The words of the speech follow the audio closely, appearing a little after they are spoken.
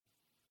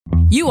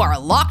You are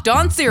Locked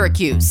On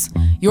Syracuse,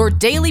 your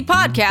daily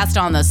podcast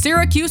on the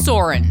Syracuse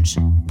Orange,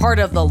 part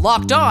of the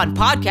Locked On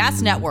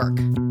Podcast Network.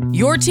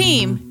 Your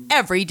team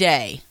every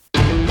day.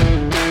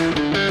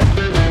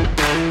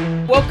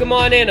 Welcome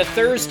on in a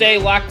Thursday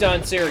Locked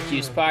On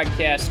Syracuse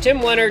podcast.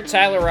 Tim Leonard,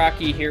 Tyler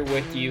Rocky here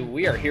with you.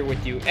 We are here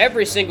with you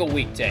every single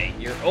weekday,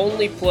 your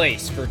only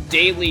place for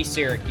daily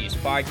Syracuse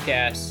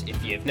podcasts.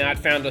 If you have not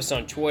found us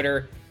on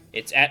Twitter,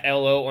 it's at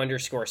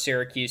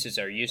LO_Syracuse is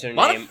our username. A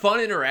lot of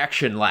fun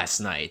interaction last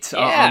night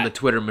on the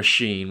Twitter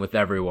machine with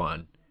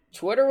everyone.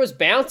 Twitter was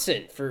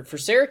bouncing. For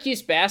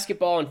Syracuse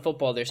basketball and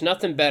football, there's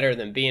nothing better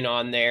than being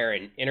on there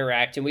and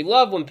interacting. We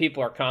love when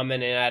people are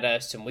commenting at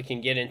us and we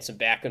can get in some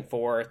back and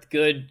forth.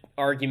 Good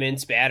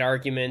arguments, bad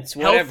arguments,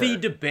 whatever. Healthy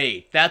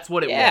debate. That's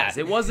what it was.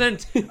 It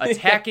wasn't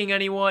attacking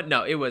anyone.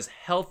 No, it was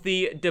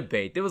healthy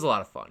debate. It was a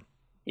lot of fun.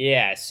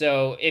 Yeah,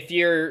 so if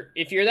you're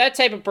that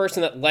type of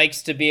person that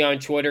likes to be on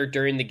Twitter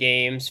during the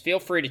games, feel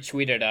free to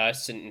tweet at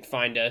us and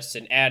find us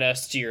and add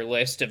us to your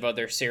list of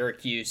other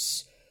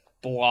Syracuse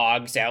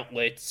blogs,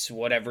 outlets,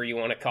 whatever you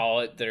want to call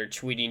it, that are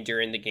tweeting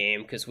during the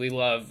game, because we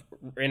love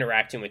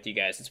interacting with you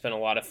guys. It's been a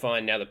lot of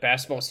fun. Now the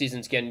basketball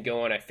season's getting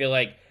going. I feel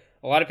like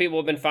a lot of people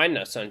have been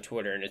finding us on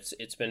Twitter, and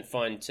it's been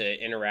fun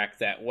to interact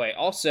that way.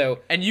 Also,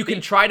 and you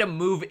can try to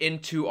move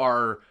into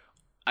our,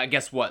 I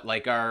guess what,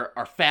 like our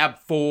Fab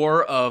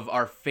Four of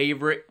our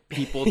favorite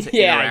people to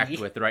interact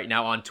with right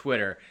now on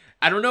Twitter.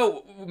 I don't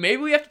know,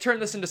 maybe we have to turn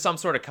this into some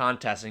sort of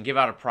contest and give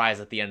out a prize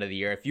at the end of the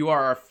year if you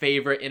are our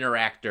favorite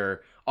interactor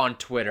on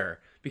Twitter.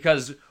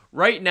 Because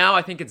right now,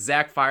 I think it's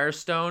Zach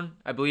Firestone.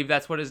 I believe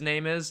that's what his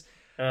name is.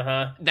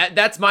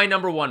 That's my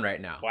number one right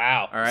now.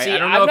 Wow. All right. See, I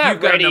don't know if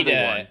you've got a number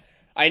one.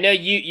 I know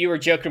you were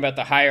joking about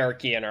the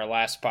hierarchy in our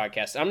last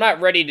podcast. I'm not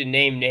ready to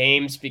name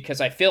names because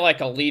I feel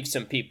like I'll leave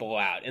some people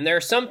out. And there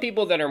are some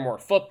people that are more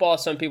football,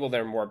 some people that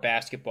are more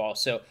basketball.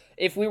 So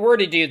if we were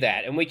to do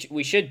that, and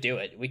we should do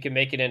it, we could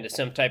make it into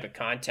some type of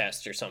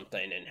contest or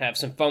something and have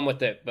some fun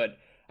with it. But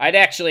I'd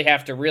actually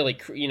have to really,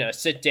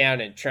 sit down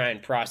and try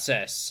and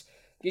process,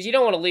 because you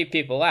don't want to leave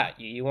people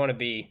out. You want to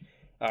be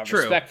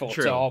respectful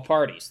to all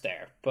parties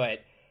there.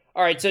 But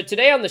all right, so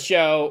today on the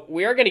show,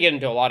 we are going to get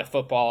into a lot of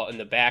football in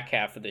the back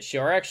half of the show.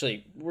 Or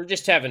actually, we're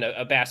just having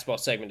a basketball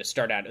segment to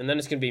start out, and then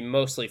it's going to be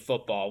mostly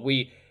football.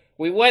 We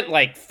went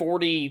like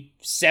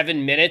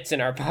 47 minutes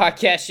in our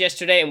podcast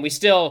yesterday, and we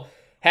still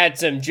had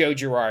some Joe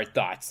Girard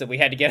thoughts that we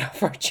had to get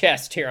off our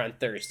chest here on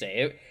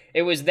Thursday.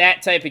 It was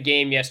that type of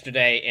game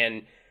yesterday,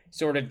 and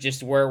sort of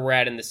just where we're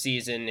at in the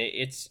season.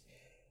 It's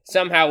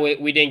somehow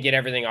we didn't get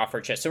everything off our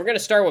chest. So we're going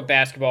to start with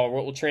basketball.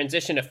 We'll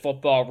transition to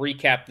football,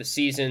 recap the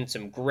season,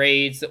 some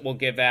grades that we'll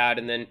give out,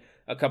 and then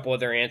a couple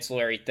other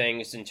ancillary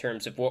things in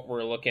terms of what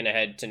we're looking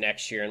ahead to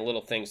next year and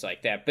little things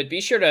like that. But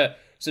be sure to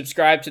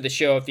subscribe to the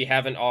show if you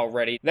haven't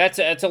already. That's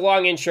a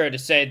long intro to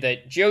say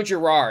that Joe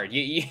Girard,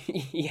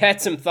 you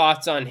had some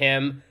thoughts on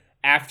him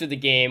after the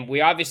game.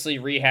 We obviously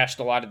rehashed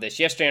a lot of this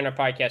yesterday on our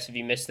podcast if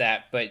you missed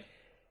that, but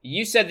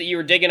you said that you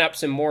were digging up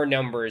some more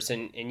numbers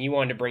and you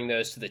wanted to bring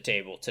those to the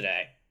table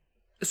today.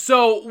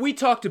 So we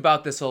talked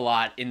about this a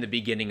lot in the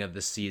beginning of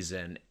the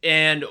season,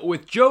 and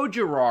with Joe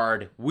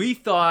Girard, we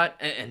thought,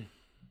 and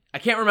I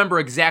can't remember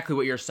exactly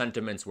what your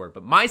sentiments were,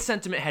 but my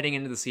sentiment heading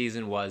into the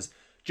season was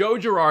Joe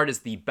Girard is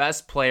the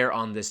best player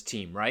on this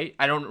team, right?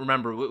 I don't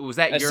remember. Was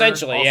that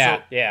essentially?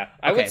 Yeah.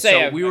 I would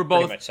say so.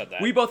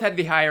 We both had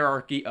the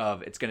hierarchy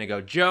of it's going to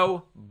go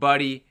Joe,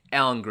 Buddy,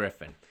 Alan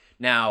Griffin.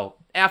 Now,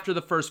 after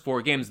the first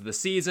 4 games of the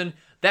season,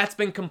 that's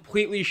been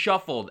completely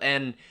shuffled,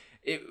 and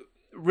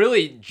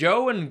really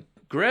Joe and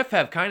Griff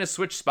have kind of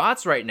switched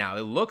spots right now.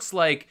 It looks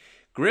like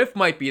Griff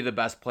might be the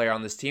best player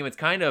on this team. It's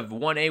kind of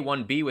 1A,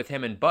 1B with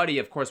him and Buddy.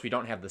 Of course, we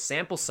don't have the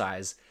sample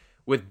size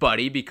with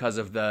Buddy because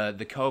of the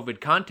COVID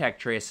contact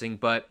tracing,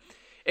 but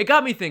it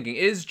got me thinking,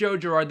 is Joe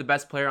Girard the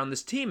best player on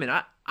this team? And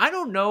I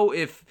don't know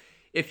if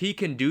he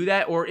can do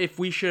that or if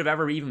we should have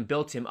ever even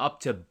built him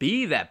up to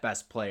be that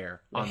best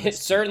player on this It's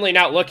team. Certainly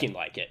not looking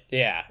like it.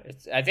 Yeah,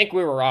 I think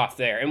we were off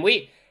there. And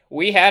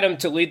we had him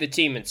to lead the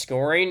team in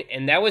scoring,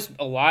 and that was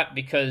a lot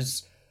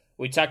because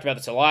we talked about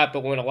this a lot,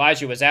 but when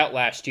Elijah was out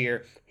last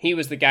year, he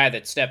was the guy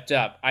that stepped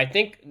up. I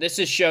think this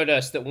has showed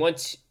us that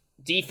once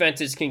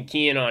defenses can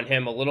key in on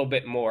him a little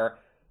bit more,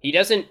 he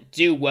doesn't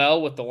do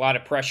well with a lot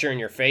of pressure in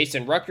your face,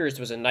 and Rutgers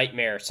was a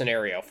nightmare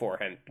scenario for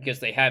him because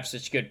they have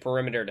such good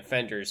perimeter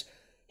defenders.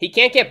 He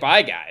can't get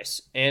by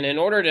guys, and in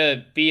order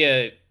to be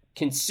a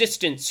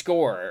consistent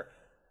scorer,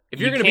 if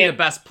you're going to be the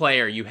best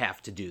player, you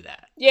have to do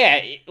that. Yeah,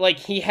 like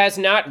he has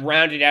not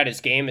rounded out his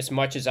game as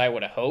much as I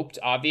would have hoped,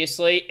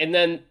 obviously. And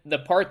then the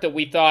part that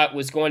we thought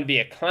was going to be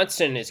a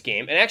constant in his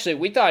game, and actually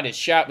we thought his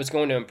shot was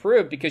going to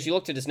improve because you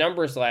looked at his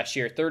numbers last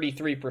year,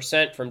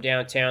 33% from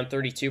downtown,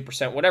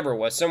 32%, whatever it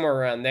was, somewhere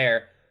around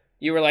there.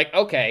 You were like,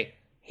 okay,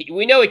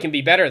 we know he can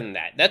be better than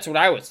that. That's what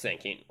I was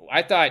thinking.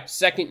 I thought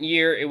second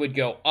year it would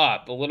go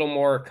up, a little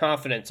more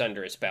confidence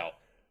under his belt.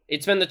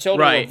 It's been the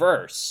total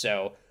reverse,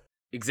 so...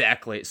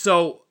 Exactly.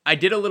 So I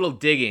did a little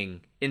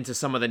digging into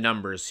some of the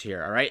numbers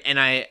here, all right? And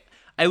I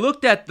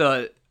looked at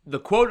the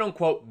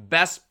quote-unquote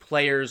best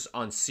players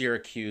on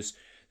Syracuse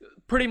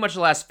pretty much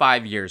the last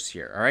 5 years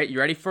here. All right, you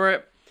ready for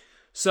it?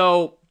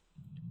 So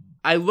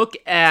I look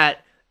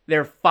at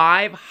their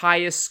 5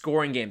 highest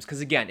scoring games.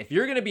 Because again, if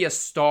you're going to be a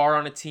star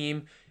on a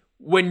team,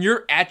 when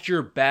you're at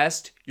your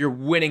best, you're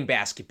winning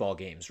basketball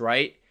games,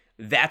 right?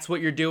 That's what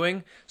you're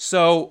doing.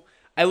 So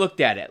I looked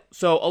at it.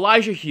 So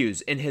Elijah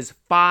Hughes, in his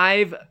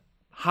 5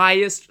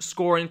 highest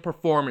scoring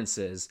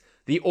performances,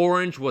 the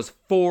Orange was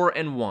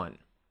 4-1.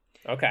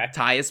 Okay.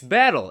 Tyus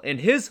Battle, in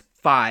his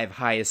 5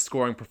 highest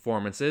scoring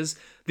performances,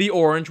 the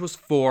Orange was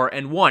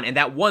 4-1. And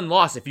that one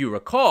loss, if you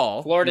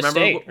recall, Florida remember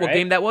State, what right?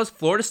 game that was?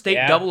 Florida State,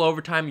 Yeah. double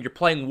overtime. You're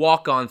playing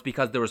walk-ons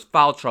because there was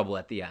foul trouble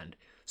at the end.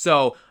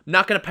 So, I'm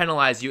not going to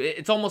penalize you.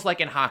 It's almost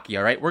like in hockey,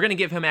 all right? We're going to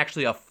give him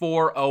actually a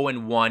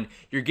 4-0-1.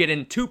 You're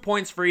getting 2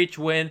 points for each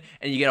win,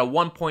 and you get a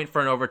 1 point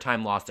for an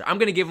overtime loss there. I'm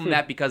going to give him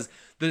that because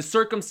the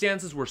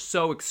circumstances were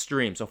so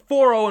extreme. So,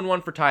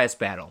 4-0-1 for Tyus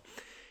Battle.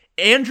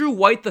 Andrew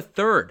White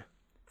III,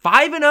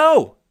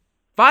 5-0.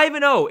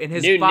 5-0 in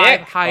his New 5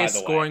 Nick, highest by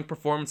the way. scoring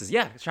performances.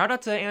 Yeah, shout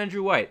out to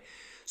Andrew White.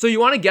 So you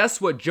want to guess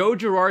what Joe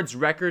Girard's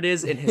record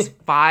is in his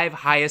 5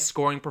 highest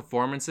scoring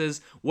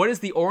performances? What is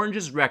the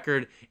Orange's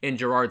record in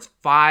Girard's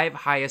 5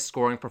 highest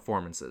scoring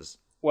performances?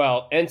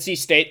 Well, NC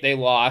State, they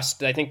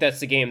lost. I think that's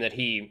the game that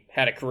he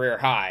had a career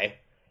high.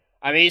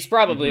 I mean, he's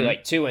probably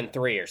like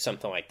 2-3 or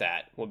something like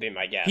that, would be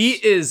my guess. He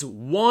is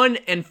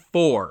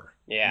 1-4.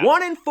 Yeah.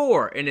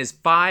 1-4 in his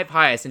 5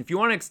 highest. And if you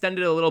want to extend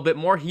it a little bit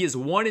more, he is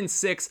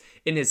 1-6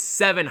 in his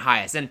 7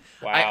 highest. And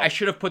Wow. I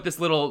should have put this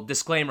little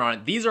disclaimer on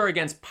it. These are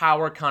against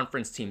power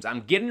conference teams.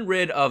 I'm getting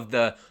rid of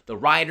the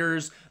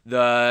Riders,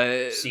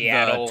 the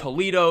Seattle. the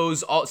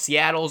Toledos,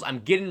 Seattles. I'm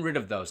getting rid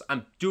of those.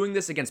 I'm doing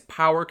this against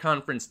power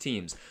conference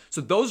teams. So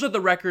those are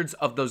the records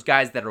of those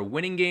guys that are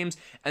winning games.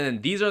 And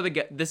then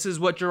this is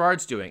what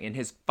Girard's doing. In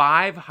his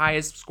 5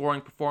 highest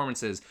scoring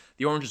performances,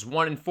 the Orange is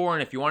 1-4.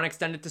 And if you want to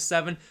extend it to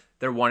 7,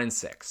 they're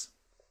 1-6.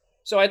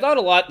 So I thought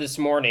a lot this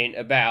morning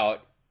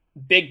about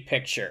big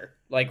picture.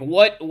 Like,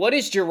 what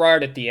is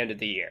Girard at the end of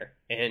the year?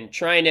 And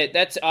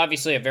that's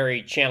obviously a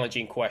very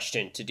challenging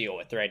question to deal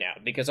with right now,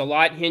 because a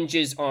lot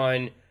hinges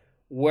on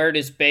how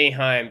does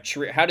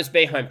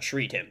Boeheim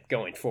treat him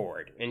going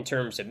forward in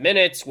terms of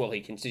minutes? Will he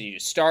continue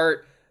to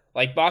start?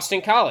 Like Boston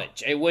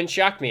College, it wouldn't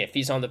shock me if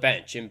he's on the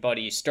bench and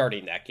Buddy's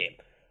starting that game.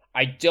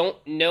 I don't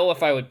know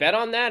if I would bet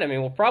on that. I mean,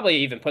 we'll probably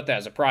even put that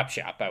as a prop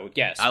shop, I would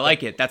guess. I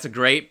like it. That's a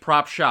great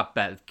prop shop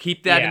bet.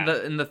 Keep that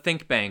Yeah. in the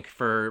think bank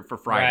for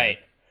Friday. Right.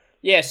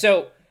 Yeah,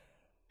 so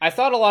I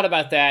thought a lot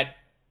about that.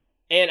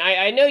 And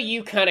I know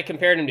you kind of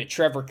compared him to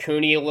Trevor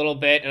Cooney a little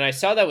bit, and I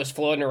saw that was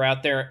floating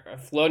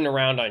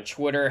around on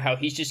Twitter, how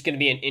he's just going to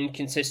be an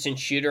inconsistent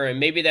shooter,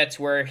 and maybe that's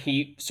where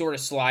he sort of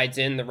slides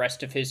in the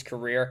rest of his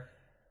career.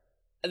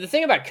 The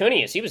thing about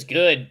Cooney is he was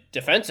good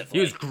defensively.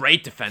 He was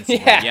great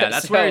defensively. Yeah, Yeah,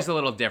 that's so- where he's a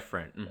little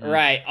different. Mhm.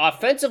 Right.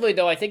 Offensively,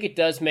 though, I think it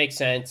does make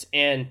sense.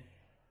 And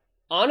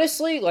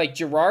honestly, like,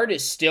 Girard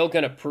is still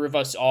going to prove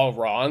us all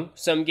wrong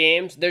some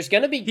games. There's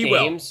going to be He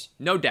games.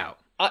 will, no doubt.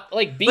 Like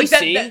Like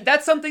BC.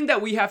 that's something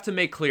that we have to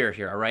make clear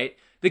here, all right?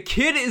 The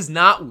kid is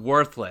not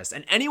worthless,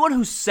 and anyone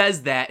who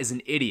says that is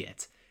an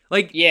idiot.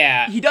 Like,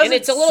 Yeah, he doesn't and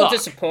it's a little suck.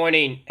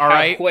 disappointing All how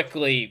right.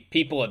 quickly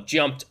people have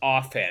jumped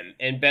off him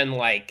and been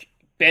like,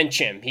 bench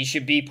him. He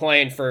should be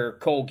playing for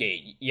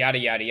Colgate, yada,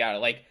 yada, yada.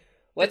 Like,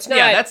 let's not...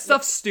 Yeah, that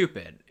stuff's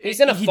stupid. He's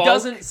in a He funk.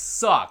 doesn't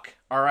suck,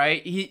 all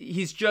right?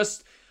 He's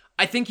just...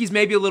 I think he's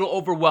maybe a little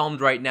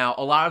overwhelmed right now.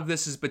 A lot of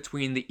this is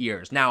between the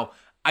ears. Now,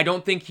 I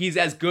don't think he's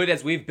as good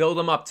as we've built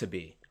him up to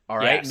be, all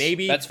right? Yes,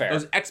 Maybe that's fair.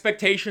 those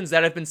expectations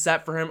that have been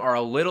set for him are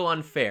a little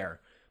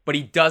unfair, but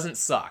he doesn't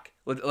suck.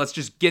 Let's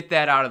just get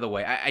that out of the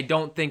way. I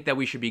don't think that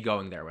we should be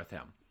going there with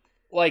him.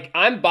 Like,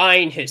 I'm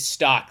buying his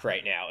stock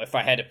right now if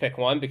I had to pick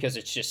one because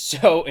it's just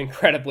so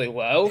incredibly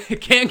low.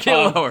 It can't get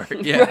lower.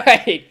 Yeah.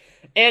 Right.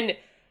 And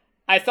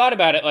I thought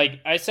about it,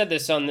 like, I said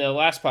this on the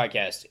last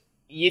podcast.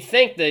 You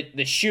think that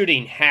the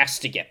shooting has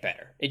to get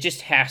better. It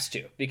just has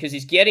to, because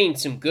he's getting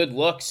some good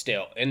looks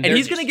still. And And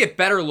he's going to get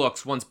better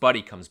looks once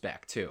Buddy comes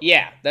back, too.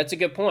 Yeah, that's a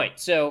good point.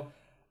 So,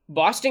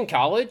 Boston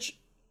College,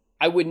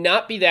 I would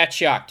not be that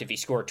shocked if he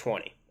scored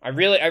 20. I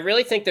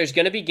really think there's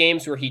going to be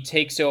games where he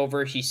takes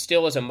over. He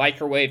still is a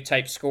microwave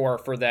type scorer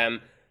for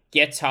them,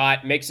 gets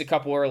hot, makes a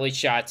couple early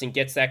shots, and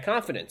gets that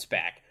confidence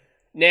back.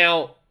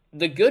 Now,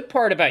 the good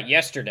part about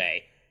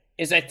yesterday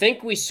is I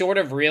think we sort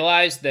of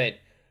realized that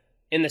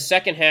in the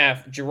second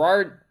half,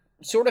 Girard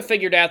sort of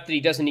figured out that he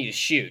doesn't need to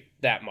shoot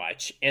that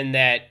much, and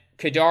that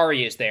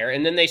Kadari is there.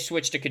 And then they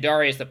switched to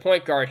Kadari as the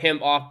point guard,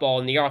 him off ball,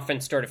 and the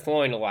offense started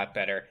flowing a lot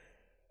better.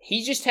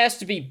 He just has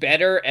to be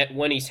better at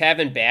when he's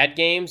having bad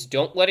games.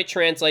 Don't let it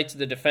translate to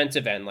the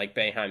defensive end, like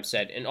Boeheim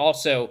said. And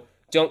also,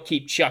 don't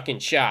keep chucking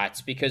shots,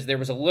 because there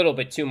was a little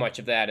bit too much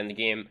of that in the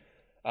game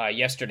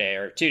yesterday,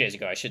 or 2 days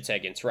ago, I should say,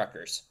 against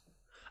Rutgers.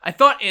 I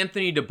thought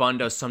Anthony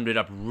DeBundo summed it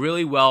up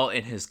really well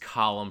in his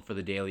column for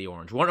the Daily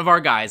Orange. One of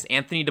our guys,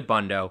 Anthony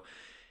DeBundo,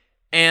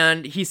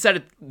 and he said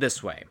it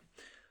this way.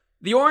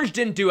 the Orange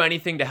didn't do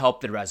anything to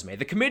help their resume.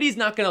 The committee's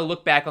not going to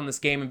look back on this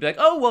game and be like,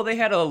 oh, well, they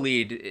had a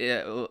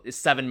lead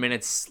 7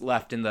 minutes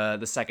left in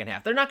the second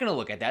half. They're not going to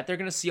look at that. They're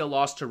going to see a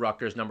loss to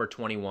Rutgers, number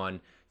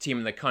 21 team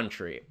in the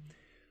country.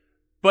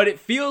 But it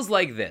feels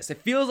like this.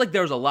 It feels like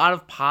there was a lot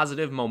of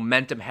positive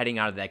momentum heading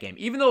out of that game,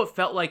 even though it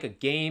felt like a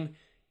game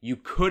you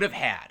could have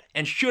had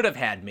and should have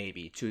had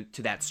maybe to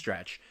that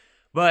stretch.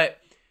 But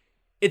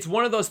it's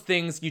one of those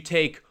things you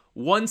take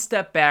one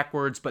step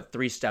backwards but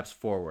 3 steps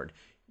forward.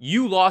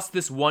 You lost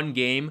this one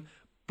game,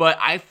 but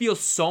I feel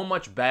so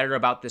much better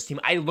about this team.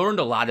 I learned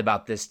a lot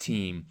about this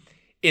team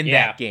in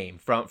that game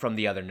from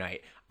the other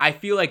night. I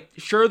feel like,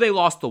 sure, they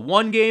lost the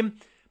one game,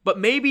 but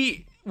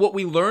maybe what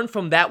we learned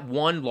from that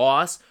one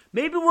loss,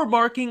 maybe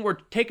we're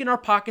taking our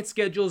pocket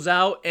schedules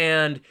out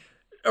and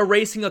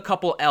erasing a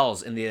couple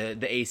L's in the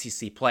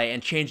ACC play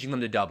and changing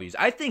them to W's.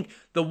 I think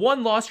the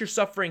one loss you're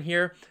suffering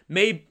here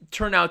may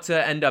turn out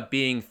to end up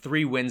being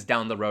 3 wins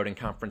down the road in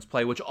conference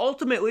play, which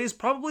ultimately is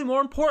probably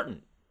more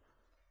important.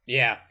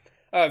 Yeah.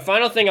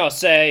 Final thing I'll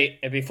say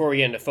before we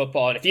get into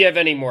football, and if you have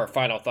any more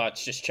final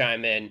thoughts, just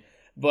chime in.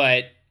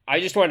 But I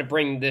just wanted to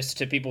bring this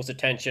to people's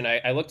attention.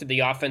 I looked at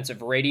the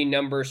offensive rating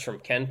numbers from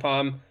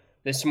KenPom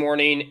this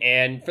morning,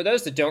 and for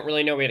those that don't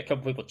really know, we had a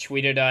couple people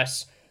tweeted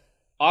us.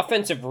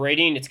 Offensive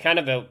rating, it's kind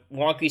of a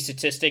wonky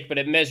statistic, but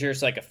it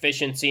measures like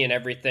efficiency and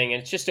everything,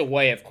 and it's just a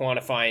way of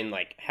quantifying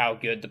like how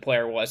good the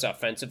player was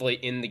offensively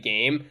in the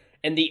game.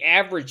 And the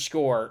average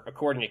score,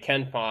 according to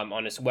KenPom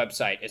on his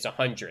website, is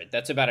 100.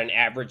 That's about an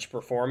average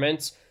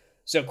performance.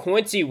 So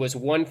Quincy was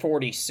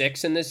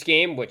 146 in this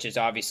game, which is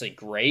obviously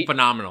great.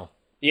 Phenomenal.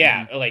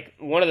 Yeah, like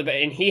one of the,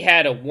 and he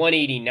had a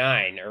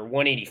 189 or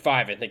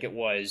 185, I think it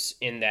was,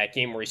 in that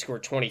game where he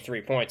scored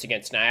 23 points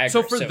against Niagara.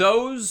 So for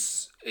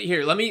those,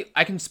 here,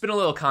 I can spin a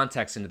little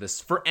context into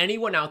this. For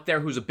anyone out there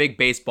who's a big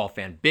baseball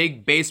fan,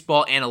 big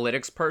baseball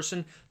analytics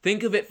person,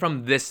 think of it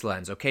from this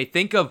lens, okay?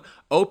 Think of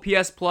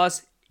OPS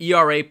plus,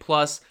 ERA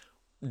plus.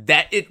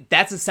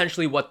 That's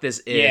essentially what this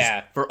is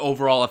for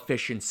overall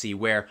efficiency,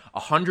 where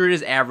 100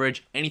 is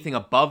average, anything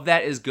above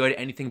that is good,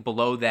 anything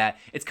below that,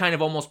 it's kind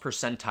of almost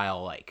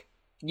percentile-like.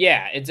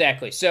 Yeah,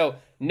 exactly. So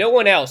no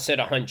one else hit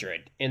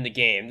 100 in the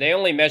game. They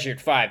only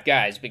measured 5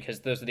 guys because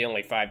those are the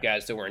only 5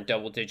 guys that were in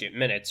double-digit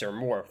minutes or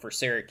more for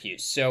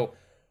Syracuse. So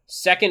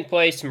second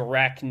place,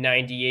 Marek,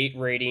 98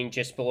 rating,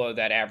 just below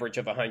that average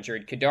of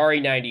 100.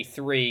 Kadary,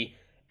 93.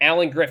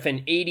 Alan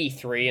Griffin,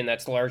 83, and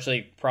that's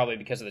largely probably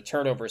because of the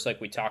turnovers like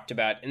we talked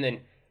about. And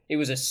then it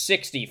was a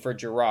 60 for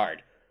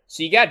Girard.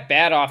 So you got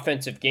bad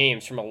offensive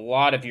games from a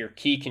lot of your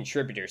key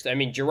contributors. I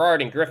mean,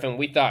 Girard and Griffin,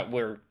 we thought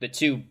were the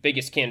 2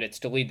 biggest candidates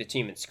to lead the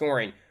team in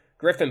scoring.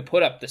 Griffin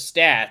put up the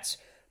stats,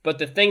 but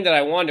the thing that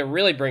I wanted to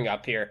really bring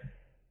up here,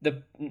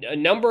 the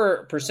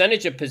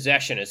percentage of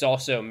possession is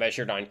also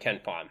measured on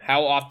KenPom.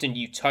 How often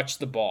you touch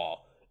the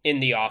ball in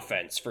the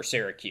offense for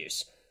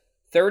Syracuse.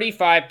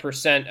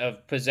 35%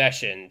 of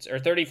possessions, or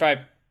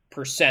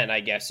 35%,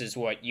 I guess is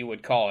what you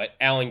would call it,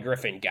 Alan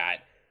Griffin got.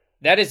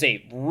 That is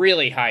a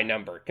really high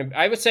number.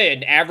 I would say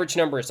an average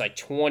number is like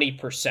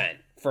 20%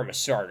 from a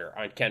starter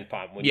on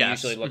KenPom when you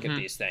usually look at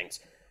these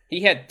things.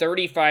 He had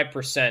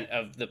 35%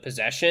 of the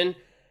possession,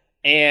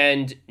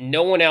 and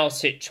no one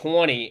else hit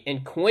 20,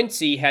 and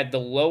Quincy had the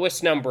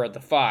lowest number of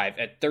the 5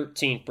 at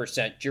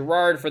 13%.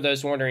 Girard, for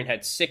those wondering,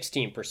 had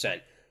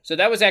 16%. So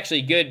that was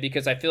actually good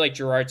because I feel like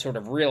Girard sort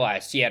of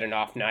realized he had an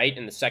off night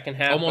in the second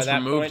half. Almost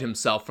removed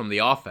himself from the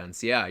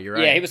offense. Yeah, you're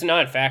right. Yeah, he was a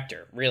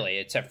non-factor, really,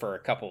 except for a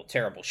couple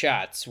terrible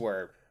shots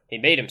where he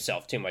made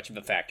himself too much of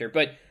a factor.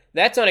 But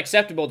that's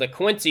unacceptable that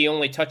Quincy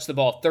only touched the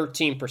ball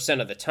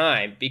 13% of the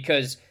time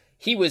because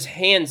he was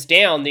hands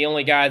down the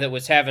only guy that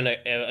was having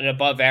an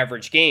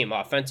above-average game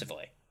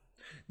offensively.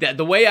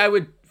 The way I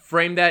would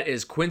frame that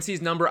is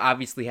Quincy's number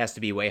obviously has to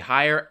be way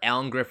higher.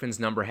 Alan Griffin's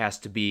number has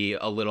to be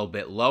a little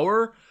bit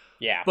lower.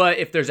 Yeah. But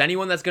if there's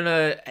anyone that's going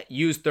to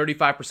use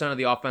 35% of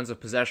the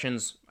offensive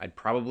possessions, I'd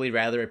probably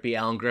rather it be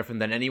Alan Griffin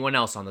than anyone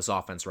else on this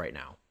offense right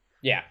now.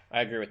 Yeah, I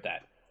agree with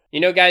that.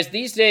 You know, guys,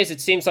 these days it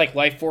seems like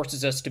life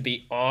forces us to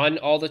be on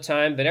all the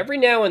time, but every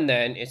now and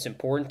then it's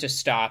important to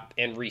stop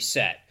and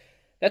reset.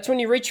 That's when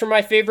you reach for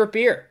my favorite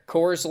beer,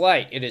 Coors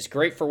Light. It is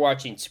great for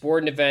watching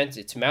sporting events.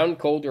 It's mountain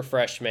cold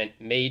refreshment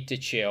made to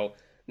chill.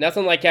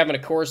 Nothing like having a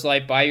Coors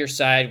Light by your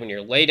side when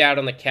you're laid out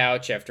on the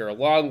couch after a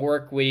long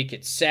work week.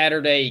 It's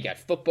Saturday, you got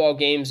football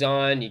games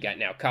on, you got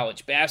now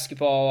college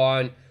basketball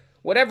on.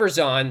 Whatever's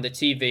on the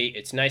TV,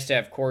 it's nice to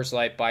have Coors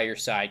Light by your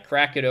side.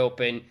 Crack it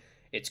open.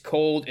 It's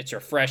cold, it's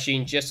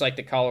refreshing, just like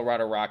the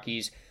Colorado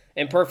Rockies,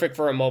 and perfect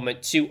for a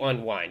moment to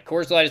unwind.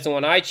 Coors Light is the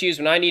one I choose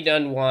when I need to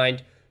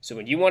unwind, so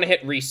when you want to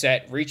hit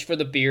reset, reach for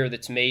the beer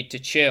that's made to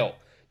chill.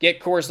 Get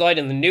Coors Light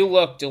in the new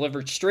look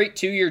delivered straight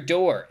to your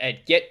door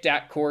at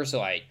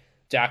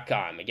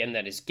get.coorslight.com. Again,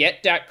 that is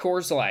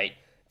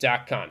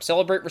get.coorslight.com.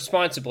 Celebrate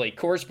responsibly.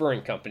 Coors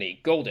Brewing Company,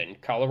 Golden,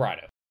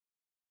 Colorado.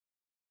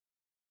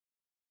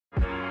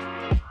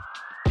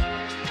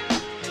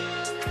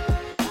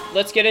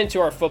 Let's get into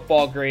our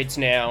football grades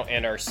now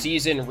and our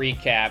season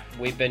recap.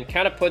 We've been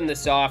kind of putting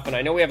this off, and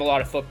I know we have a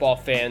lot of football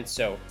fans,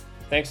 so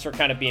Thanks for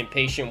kind of being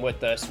patient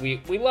with us.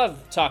 We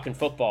love talking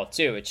football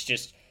too. It's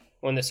just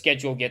when the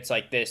schedule gets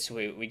like this,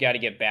 we got to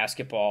give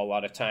basketball a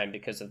lot of time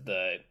because of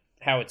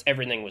how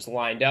everything was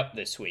lined up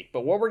this week.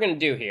 But what we're going to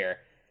do here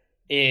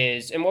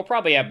is, and we'll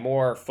probably have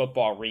more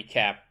football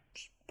recap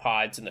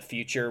pods in the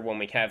future when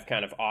we have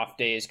kind of off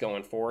days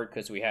going forward,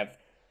 because we have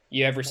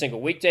you every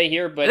single weekday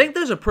here. But I think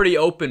there's a pretty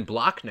open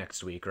block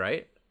next week,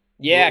 right?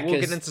 Yeah, we'll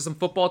get into some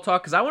football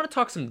talk because I want to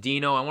talk some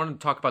Dino. I want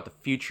to talk about the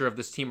future of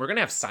this team. We're going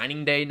to have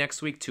signing day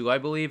next week too, I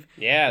believe.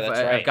 Yeah, that's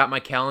right. I've got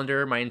my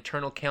calendar, my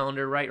internal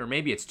calendar right, or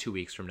maybe it's 2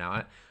 weeks from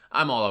now.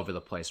 I'm all over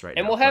the place right now.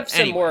 And we'll have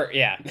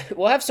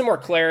we'll have some more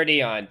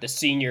clarity on the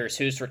seniors,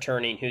 who's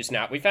returning, who's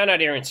not. We found out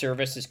Aaron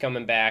Service is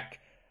coming back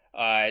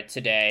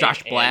today.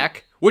 Josh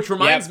Black, which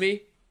reminds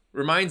me,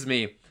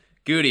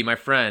 Goody, my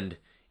friend,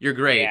 you're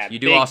great. Yeah, you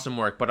do awesome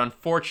work, but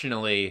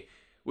unfortunately,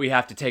 we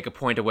have to take a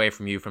point away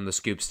from you from the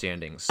scoop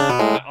standings.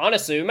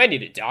 Honestly, we might need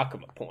to dock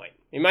him a point.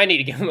 We might need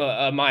to give him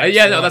a minus.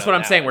 That's what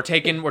I'm saying. We're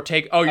taking.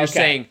 Oh, you're Okay.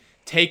 saying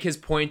take his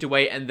point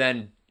away and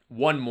then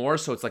one more,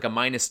 so it's like a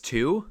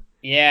 -2.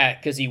 Yeah,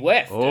 because he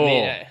whiffed. Oh. I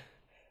mean,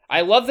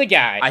 I love the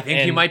guy. I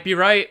think you might be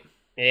right.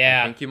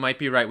 Yeah, I think you might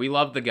be right. We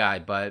love the guy,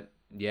 but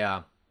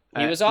yeah,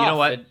 he was off. You know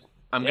what?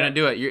 I'm gonna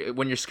do it.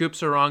 When your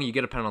scoops are wrong, you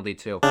get a penalty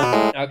too.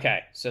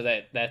 Okay, so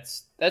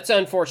that's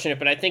unfortunate,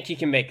 but I think he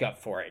can make up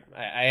for it.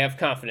 I have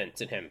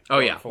confidence in him. Oh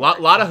yeah,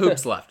 lot of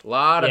hoops left.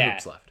 Yeah.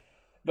 Hoops left.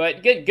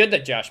 But good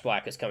that Josh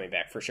Black is coming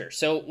back for sure.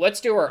 So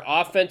let's do our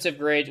offensive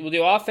grades. We'll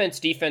do offense,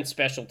 defense,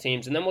 special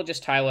teams, and then we'll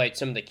just highlight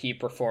some of the key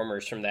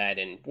performers from that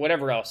and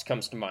whatever else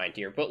comes to mind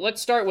here. But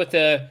let's start with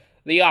the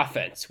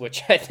offense,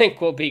 which I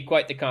think will be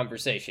quite the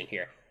conversation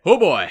here. Oh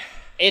boy,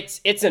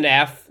 it's an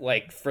F,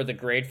 like for the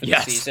grade for the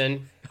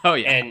season. Oh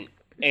yeah. And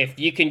if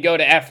you can go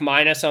to F-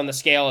 on the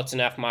scale, it's an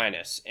F-.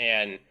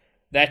 And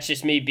that's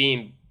just me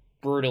being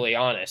brutally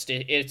honest.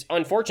 It's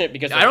unfortunate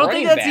because I don't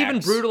think that's even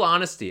brutal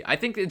honesty. I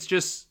think it's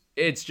just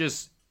It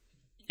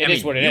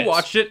is what it is. You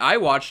watched it. I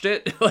watched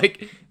it.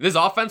 Like, this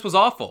offense was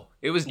awful.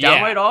 It was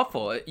downright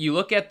awful. You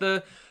look at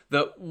the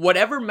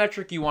whatever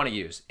metric you want to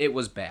use, it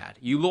was bad.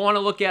 You want to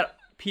look at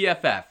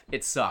PFF,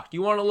 it sucked.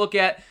 You want to look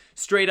at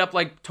straight up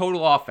like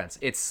total offense,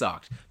 it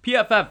sucked.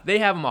 PFF, they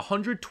have them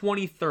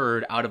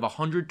 123rd out of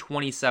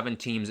 127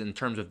 teams in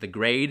terms of the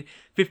grade.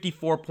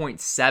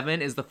 54.7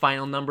 is the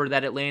final number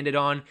that it landed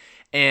on.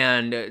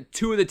 And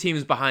two of the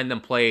teams behind them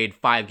played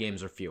 5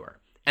 games or fewer.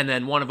 And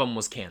then one of them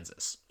was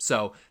Kansas.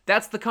 So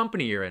that's the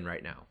company you're in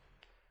right now.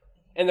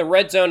 And the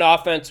red zone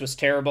offense was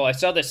terrible. I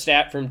saw the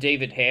stat from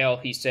David Hale.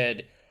 He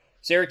said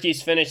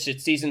Syracuse finished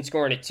its season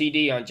scoring a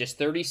TD on just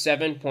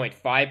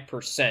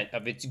 37.5%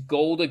 of its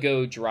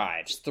goal-to-go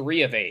drives,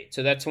 3 of 8.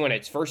 So that's when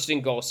it's first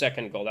and goal,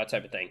 second and goal, that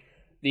type of thing.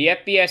 The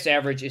FBS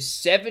average is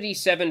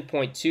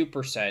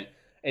 77.2%,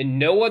 and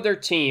no other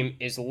team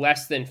is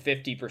less than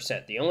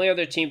 50%. The only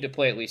other team to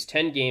play at least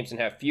 10 games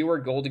and have fewer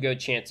goal-to-go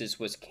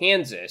chances was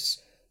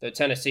Kansas, though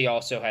Tennessee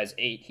also has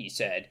 8, he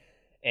said.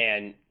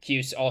 And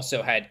Cuse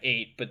also had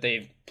 8, but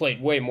they've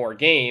played way more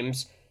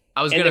games.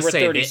 I was going to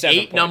say, the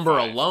 8 number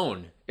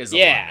alone is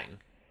alarming.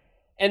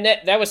 And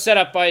that was set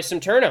up by some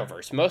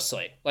turnovers,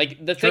 mostly.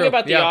 Like, the thing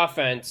about the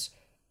offense,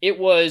 it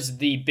was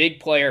the big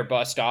player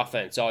bust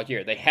offense all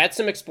year. They had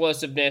some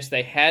explosiveness.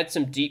 They had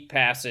some deep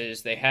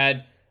passes. They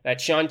had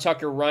that Sean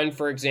Tucker run,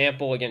 for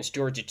example, against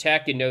Georgia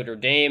Tech and Notre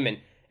Dame.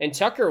 And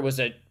Tucker was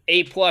an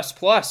A++,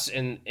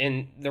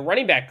 and the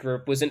running back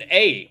group was an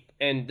A.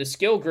 And the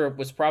skill group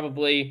was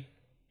probably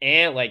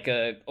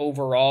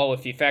overall,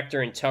 if you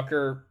factor in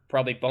Tucker,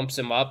 probably bumps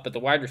him up. But the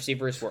wide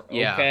receivers were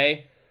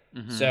okay.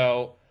 Mm-hmm.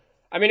 So,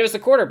 I mean, it was the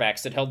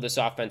quarterbacks that held this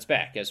offense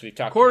back, as we've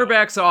talked about.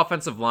 Quarterbacks,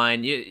 offensive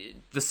line,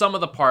 the sum of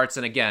the parts.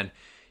 And again,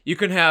 you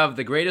can have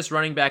the greatest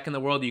running back in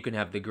the world. You can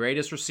have the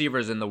greatest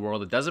receivers in the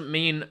world. It doesn't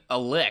mean a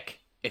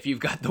lick if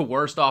you've got the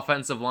worst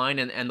offensive line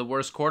and the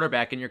worst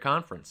quarterback in your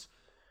conference.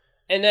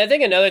 And I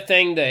think another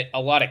thing that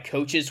a lot of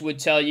coaches would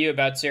tell you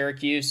about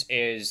Syracuse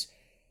is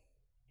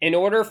in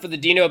order for the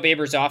Dino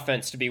Babers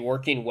offense to be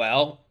working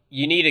well,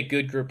 you need a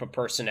good group of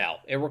personnel.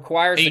 It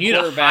requires the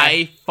quarterback. You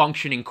need a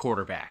high-functioning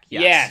quarterback.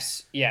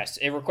 Yes.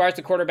 It requires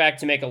the quarterback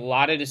to make a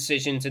lot of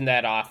decisions in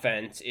that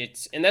offense.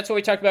 And that's what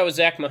we talked about with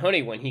Zach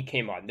Mahoney when he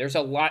came on. There's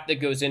a lot that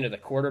goes into the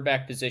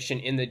quarterback position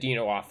in the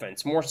Dino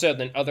offense, more so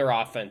than other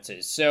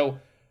offenses. So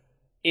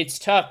it's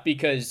tough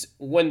because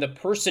when the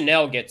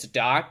personnel gets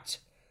docked,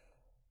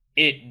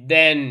 it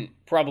then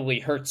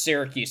probably hurts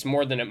Syracuse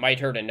more than it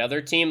might hurt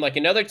another team. Like,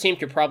 another team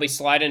could probably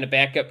slide in a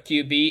backup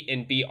QB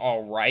and be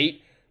all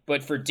right.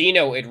 But for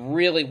Dino, it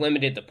really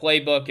limited the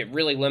playbook. It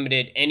really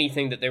limited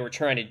anything that they were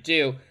trying to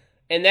do.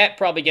 And that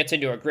probably gets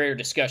into a greater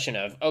discussion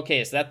of, okay,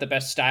 is that the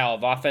best style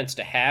of offense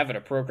to have at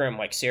a program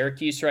like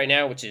Syracuse right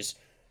now, which is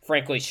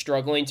frankly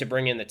struggling to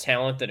bring in the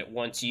talent that it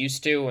once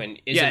used to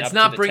and isn't up to the talent? Yeah, it's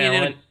not bringing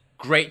in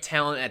great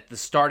talent at the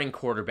starting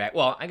quarterback.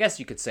 Well, I guess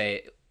you could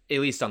say, at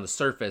least on the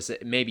surface,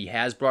 it maybe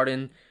has brought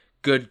in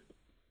good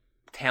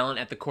talent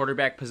at the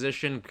quarterback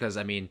position because,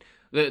 I mean,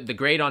 the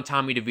grade on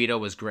Tommy DeVito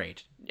was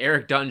great.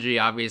 Eric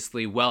Dungy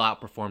obviously well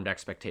outperformed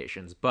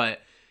expectations,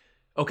 but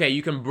okay,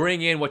 you can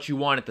bring in what you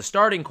want at the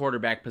starting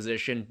quarterback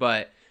position,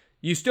 but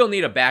you still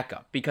need a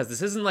backup because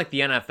this isn't like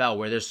the NFL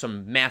where there's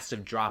some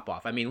massive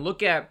drop-off. I mean,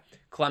 look at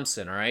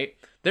Clemson, all right?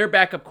 Their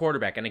backup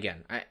quarterback, and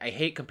again, I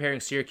hate comparing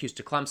Syracuse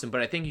to Clemson,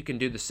 but I think you can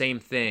do the same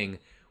thing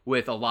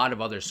with a lot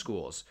of other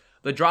schools.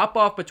 The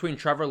drop-off between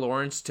Trevor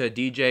Lawrence to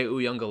DJ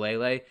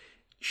Uiagalelei,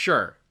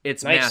 sure,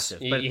 it's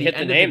massive, but at the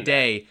end of the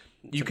day,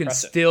 you can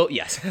still,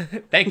 yes,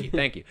 thank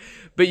you.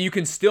 But you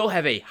can still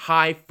have a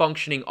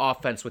high-functioning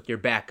offense with your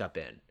backup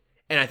in.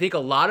 And I think a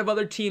lot of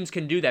other teams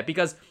can do that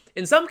because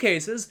in some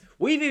cases,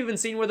 we've even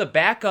seen where the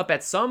backup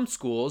at some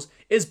schools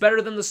is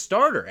better than the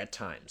starter at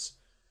times.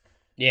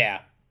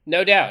 Yeah,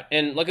 no doubt.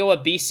 And look at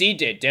what BC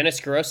did.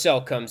 Dennis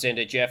Grosel comes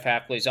into Jeff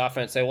Hafley's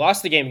offense. They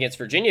lost the game against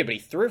Virginia, but he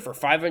threw for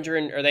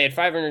 500, or they had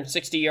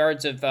 560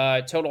 yards of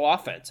total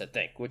offense, I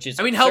think, which is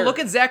absurd. Hell, look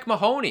at Zach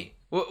Mahoney.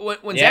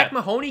 When Zach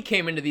Mahoney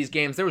came into these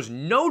games, there was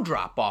no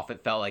drop-off,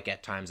 it felt like,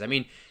 at times. I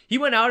mean, he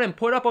went out and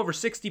put up over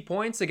 60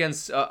 points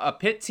against a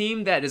Pitt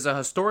team that is a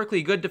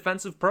historically good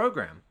defensive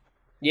program.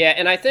 Yeah,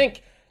 and I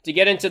think to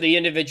get into the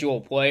individual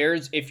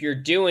players, if you're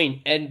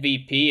doing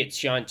MVP, it's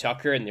Sean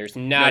Tucker, and there's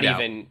not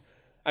even...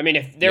 I mean,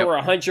 if there were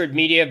 100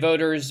 media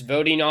voters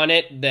voting on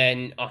it,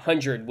 then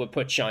 100 would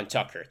put Sean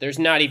Tucker. There's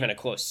not even a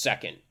close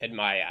second in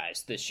my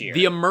eyes this year.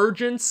 The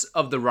emergence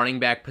of the running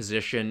back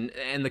position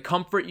and the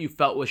comfort you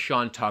felt with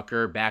Sean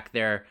Tucker back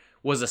there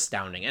was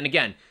astounding. And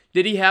again,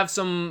 did he have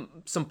some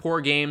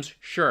poor games?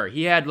 Sure.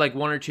 He had like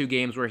one or two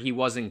games where he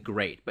wasn't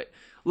great. But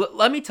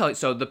let me tell you,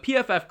 so the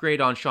PFF grade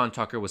on Sean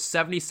Tucker was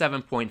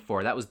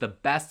 77.4. That was the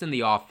best in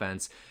the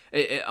offense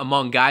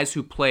among guys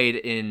who played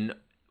in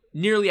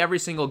nearly every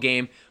single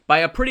game by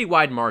a pretty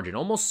wide margin.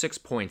 Almost 6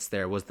 points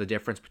there was the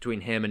difference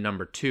between him and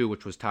number 2,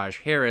 which was Taj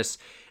Harris,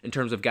 in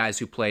terms of guys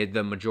who played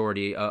the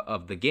majority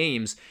of the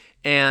games.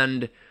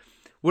 And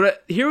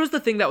here was the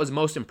thing that was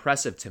most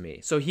impressive to me.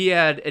 So he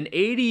had an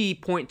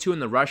 80.2 in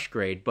the rush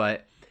grade,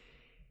 but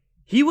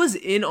he was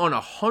in on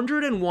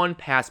 101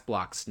 pass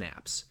block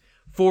snaps.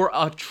 For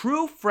a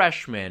true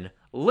freshman,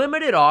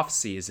 limited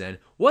offseason,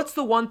 what's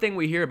the one thing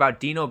we hear about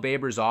Dino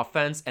Babers'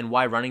 offense and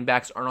why running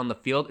backs aren't on the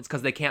field? It's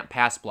because they can't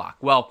pass block.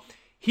 Well,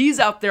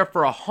 he's out there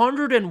for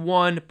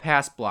 101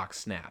 pass block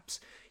snaps.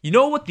 You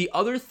know what the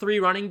other 3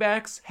 running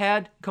backs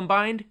had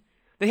combined?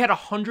 They had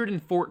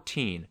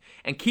 114.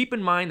 And keep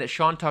in mind that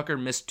Sean Tucker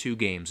missed 2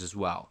 games as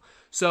well.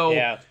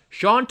 So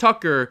Sean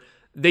Tucker,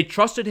 they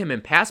trusted him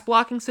in pass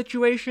blocking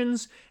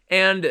situations.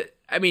 And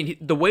I mean,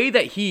 the way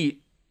that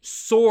he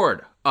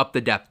soared up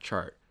the depth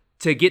chart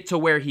to get to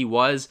where he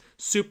was,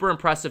 super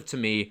impressive to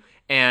me.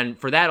 And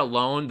for that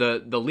alone, the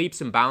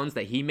leaps and bounds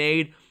that he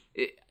made,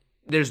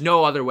 there's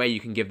no other way you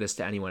can give this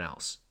to anyone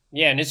else.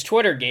 Yeah, and his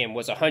Twitter game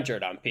was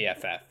 100 on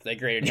PFF. They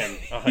graded him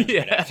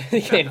 100 after the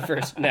game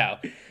first. No.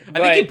 I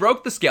think he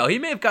broke the scale. He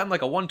may have gotten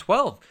like a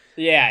 112.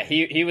 Yeah,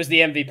 he was the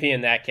MVP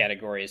in that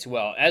category as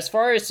well. As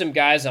far as some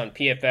guys on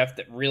PFF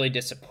that really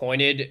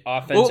disappointed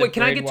offensive Well,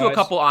 can I get to a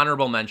couple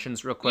honorable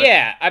mentions real quick?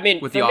 Yeah, I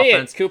mean, with for the me,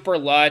 offense? it's Cooper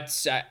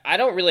Lutz. I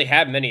don't really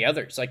have many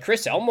others. Like,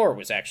 Chris Elmore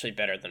was actually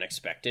better than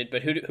expected,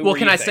 but who Well, were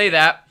can you I say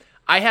that?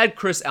 I had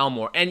Chris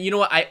Elmore, and you know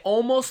what? I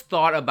almost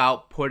thought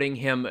about putting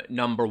him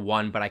number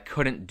 1, but I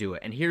couldn't do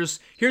it. And here's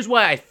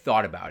why I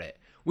thought about it.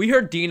 We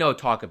heard Dino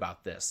talk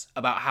about this,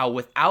 about how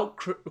without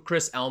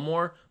Chris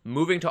Elmore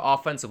moving to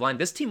offensive line,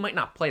 this team might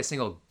not play a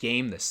single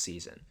game this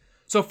season.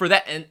 So for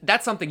that, and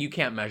that's something you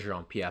can't measure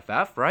on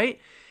PFF, right?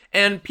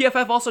 And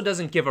PFF also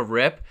doesn't give a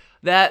rip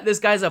that this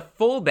guy's a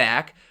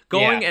fullback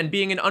going and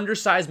being an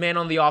undersized man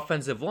on the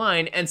offensive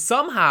line and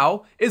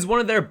somehow is one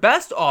of their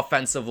best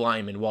offensive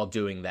linemen while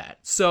doing that.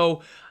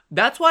 So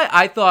that's why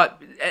I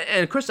thought,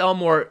 and Chris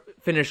Elmore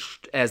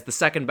finished as the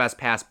second best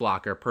pass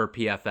blocker per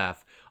PFF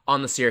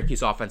on the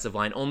Syracuse offensive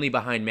line, only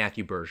behind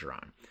Matthew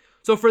Bergeron.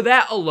 So for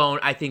that alone,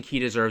 I think he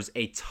deserves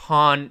a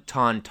ton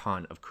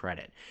of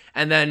credit.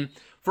 And then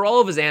for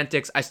all of his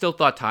antics, I still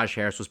thought Taj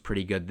Harris was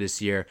pretty good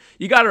this year.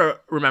 You got to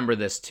remember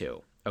this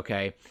too,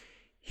 okay?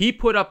 He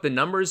put up the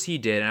numbers he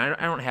did, and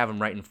I don't have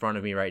them right in front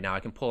of me right now. I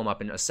can pull them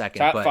up in a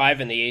second. Top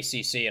 5 in the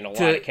ACC in a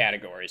lot of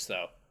categories,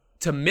 though.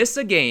 To miss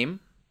a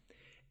game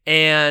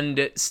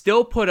and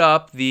still put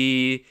up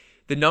the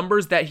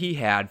numbers that he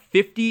had,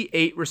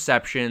 58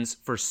 receptions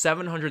for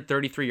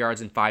 733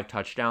 yards and 5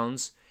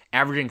 touchdowns,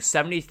 averaging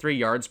 73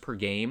 yards per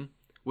game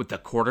with the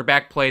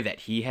quarterback play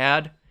that he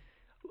had.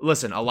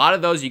 Listen, a lot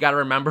of those, you got to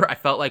remember, I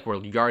felt like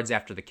were yards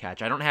after the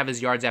catch. I don't have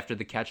his yards after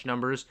the catch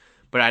numbers,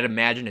 but I'd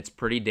imagine it's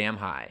pretty damn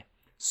high.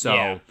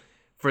 So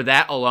for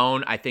that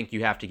alone, I think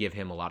you have to give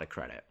him a lot of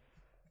credit.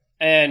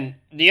 And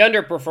the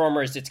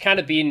underperformers, it's kind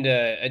of beating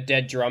a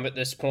dead drum at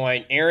this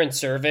point. Aaron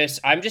Service,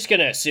 I'm just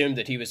going to assume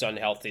that he was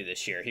unhealthy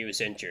this year. He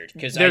was injured.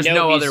 There's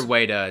no other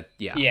way to,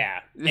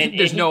 Yeah.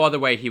 There's no other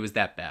way he was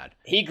that bad.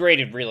 He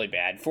graded really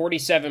bad,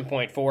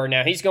 47.4.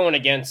 Now, he's going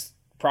against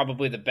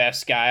probably the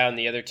best guy on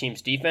the other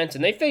team's defense,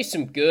 and they faced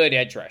some good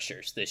edge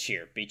rushers this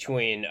year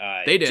between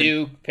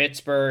Duke,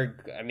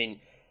 Pittsburgh. I mean,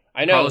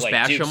 I know Carlos like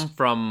Basham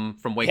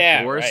from Wake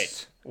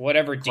Forest.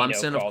 Whatever Dino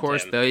Clemson, of called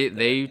course, him.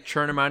 they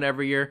churn him out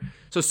every year.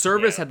 So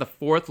Service had the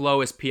 4th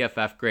lowest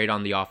PFF grade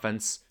on the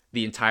offense,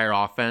 the entire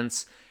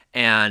offense.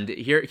 And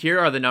here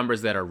are the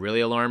numbers that are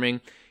really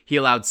alarming. He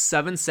allowed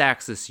 7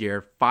 sacks this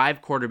year,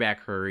 5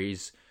 quarterback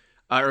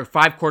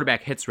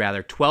hits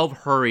rather, 12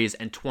 hurries,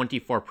 and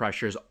 24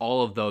 pressures.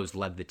 All of those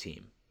led the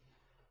team.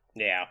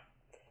 Yeah.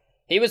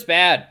 He was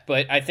bad,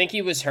 but I think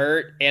he was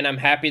hurt, and I'm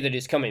happy that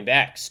he's coming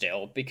back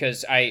still,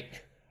 because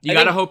You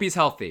got to hope he's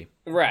healthy.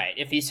 Right.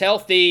 If he's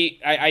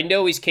healthy, I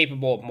know he's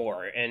capable of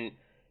more. And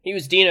he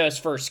was Dino's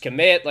first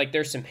commit. Like,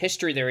 there's some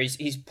history there.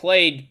 He's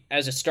played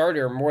as a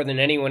starter more than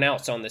anyone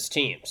else on this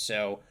team.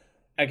 So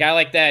a guy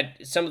like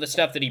that, some of the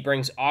stuff that he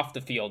brings off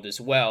the field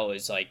as well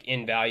is, like,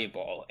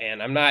 invaluable.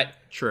 And I'm not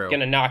going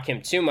to knock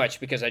him too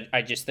much because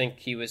I just think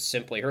he was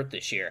simply hurt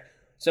this year.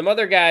 Some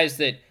other guys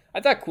that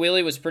I thought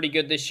Quealy was pretty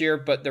good this year,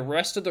 but the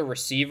rest of the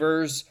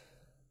receivers,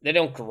 they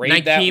don't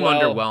grade that well.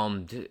 Nykeem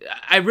underwhelmed.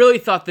 I really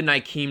thought the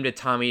Nykeem to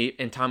Tommy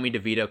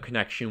DeVito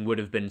connection would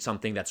have been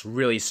something that's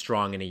really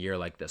strong in a year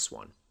like this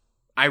one.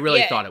 I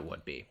really thought it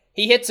would be.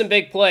 He hit some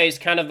big plays,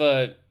 kind of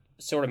a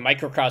sort of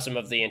microcosm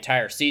of the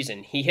entire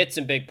season. He hit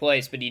some big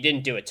plays, but he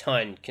didn't do a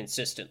ton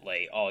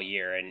consistently all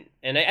year.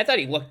 And I thought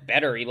he looked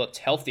better. He looked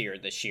healthier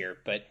this year,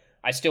 but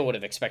I still would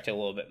have expected a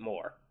little bit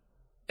more.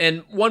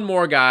 And one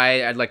more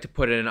guy I'd like to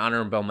put in an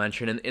honorable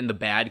mention in the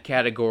bad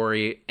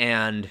category,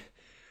 and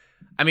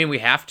I mean, we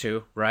have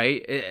to,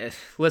 right?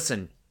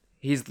 Listen,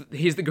 he's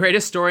the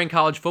greatest story in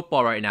college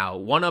football right now.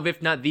 One of,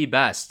 if not the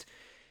best.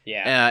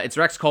 Yeah. It's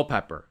Rex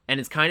Culpepper,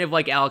 and it's kind of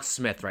like Alex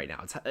Smith right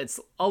now. It's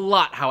a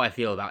lot how I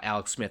feel about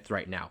Alex Smith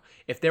right now.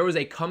 If there was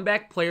a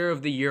comeback player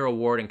of the year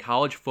award in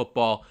college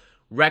football,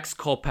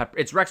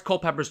 it's Rex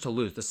Culpepper's to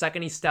lose. The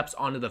second he steps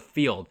onto the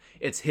field,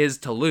 it's his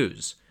to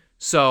lose.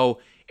 So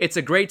it's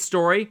a great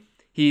story.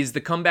 He's the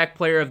comeback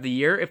player of the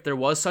year if there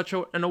was such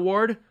an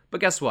award.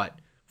 But guess what?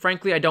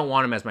 Frankly, I don't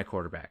want him as my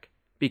quarterback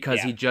because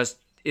he just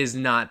is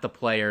not the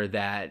player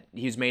that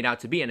he's made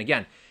out to be. And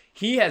again,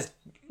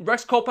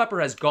 Rex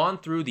Culpepper has gone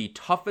through the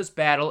toughest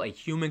battle a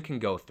human can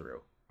go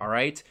through. All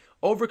right?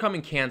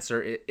 Overcoming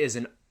cancer is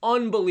an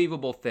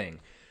unbelievable thing.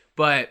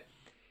 But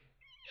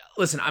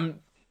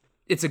listen,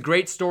 it's a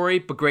great story,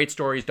 but great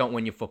stories don't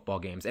win you football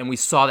games. And we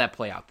saw that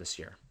play out this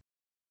year.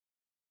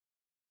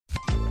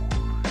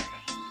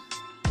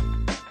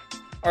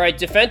 All right,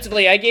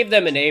 defensively, I gave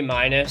them an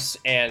A-,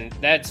 and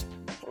that's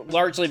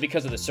largely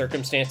because of the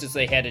circumstances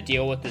they had to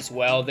deal with as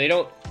well. They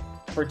don't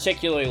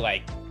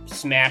particularly,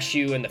 smash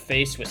you in the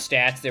face with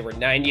stats. They were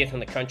 90th in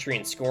the country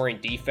in scoring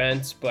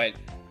defense, but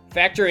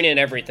factoring in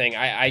everything,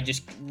 I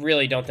just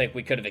really don't think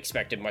we could have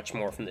expected much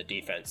more from the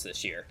defense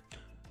this year.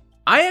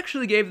 I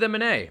actually gave them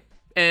an A.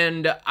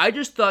 And I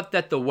just thought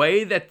that the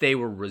way that they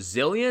were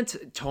resilient,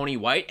 Tony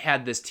White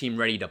had this team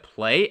ready to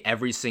play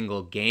every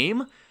single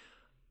game.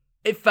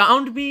 It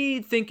found me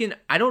thinking,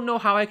 I don't know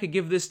how I could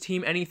give this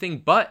team anything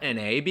but an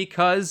A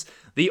because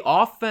the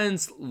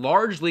offense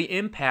largely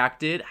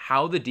impacted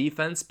how the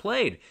defense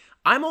played.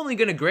 I'm only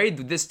going to grade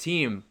this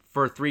team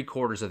for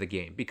 3/4 of the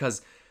game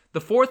because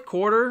the fourth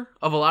quarter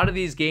of a lot of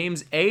these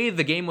games, A,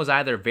 the game was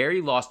either very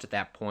lost at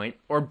that point,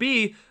 or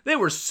B, they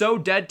were so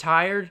dead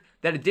tired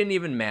that it didn't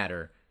even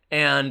matter.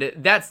 And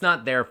that's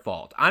not their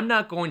fault. I'm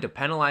not going to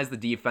penalize the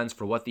defense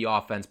for what the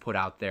offense put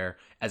out there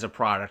as a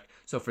product.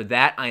 So for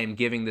that, I am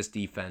giving this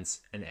defense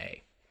an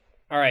A.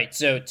 All right,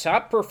 so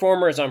top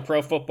performers on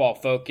Pro Football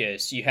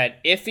Focus. You had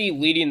Iffy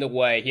leading the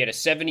way. He had a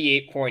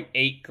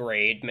 78.8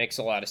 grade. Makes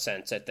a lot of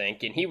sense, I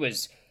think. And he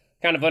was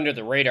kind of under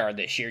the radar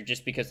this year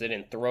just because they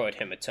didn't throw at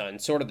him a ton.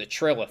 Sort of the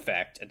Trill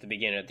effect at the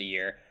beginning of the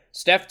year.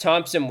 Steph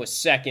Thompson was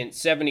second,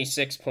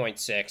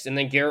 76.6. And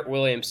then Garrett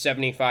Williams,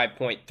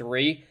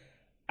 75.3.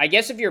 I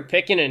guess if you're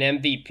picking an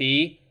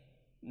MVP,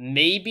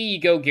 maybe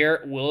you go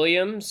Garrett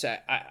Williams.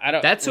 I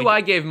don't. That's who I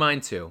gave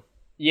mine to.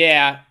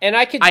 Yeah, and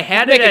I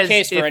had make a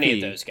case for any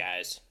of those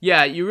guys.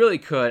 Yeah, you really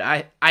could.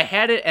 I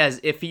had it as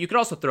Iffy. You could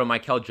also throw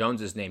Michael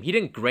Jones's name. He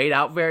didn't grade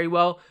out very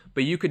well,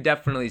 but you could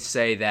definitely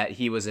say that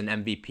he was an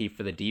MVP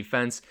for the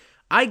defense.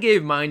 I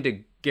gave mine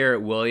to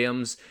Garrett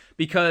Williams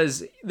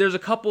because there's a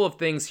couple of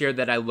things here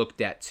that I looked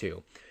at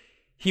too.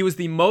 He was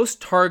the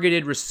most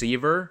targeted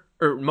receiver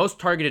or most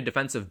targeted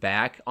defensive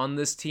back on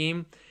this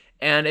team.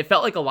 And it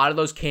felt like a lot of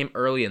those came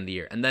early in the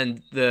year. And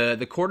then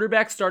the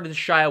quarterback started to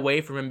shy away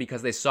from him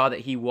because they saw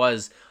that he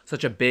was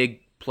such a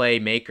big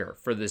playmaker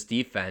for this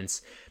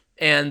defense.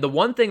 And the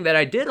one thing that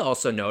I did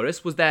also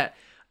notice was that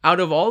out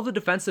of all the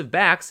defensive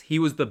backs, he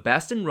was the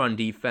best in run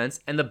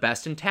defense and the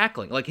best in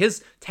tackling. Like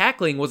his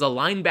tackling was a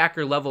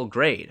linebacker level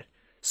grade.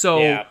 So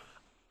yeah.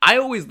 I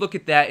always look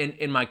at that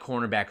in my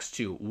cornerbacks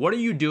too. What are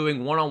you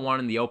doing one-on-one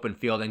in the open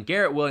field? And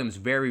Garrett Williams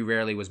very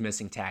rarely was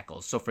missing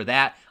tackles. So for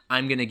that,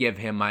 I'm going to give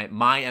him my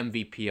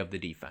MVP of the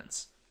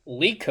defense.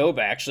 Lee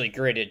Koba actually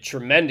graded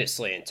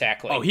tremendously in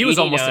tackling. Oh, he was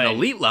almost an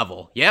elite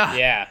level. Yeah.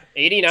 Yeah,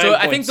 89.7. So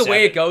I think the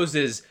way it goes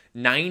is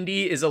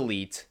 90 is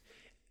elite.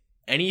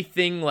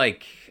 Anything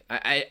like,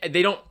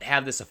 they don't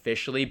have this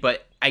officially,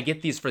 but I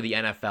get these for the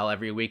NFL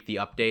every week, the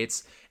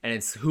updates, and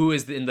it's who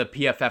is in the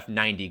PFF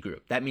 90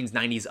 group. That means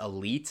 90's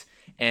elite.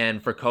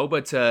 And for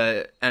Koba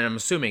and I'm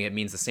assuming it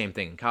means the same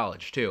thing in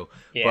college too,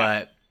 Yeah.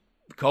 but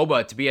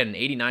Koba to be at an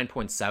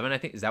 89.7, I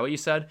think, is that what you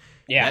said?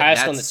 Yeah,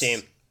 highest on the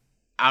team.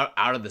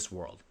 Out of this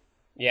world.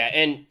 Yeah,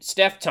 and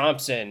Steph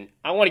Thompson,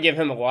 I want to give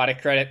him a lot of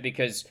credit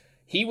because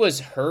he was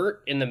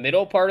hurt in the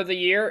middle part of the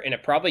year, and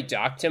it probably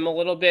docked him a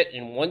little bit.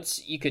 And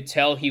once you could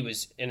tell he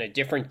was in a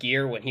different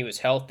gear when he was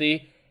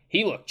healthy,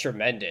 he looked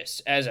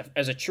tremendous as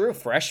a true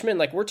freshman.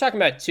 Like, we're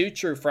talking about 2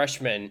 true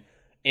freshmen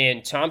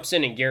in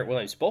Thompson and Garrett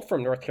Williams, both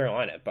from North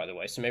Carolina, by the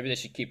way. So maybe they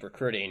should keep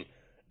recruiting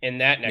in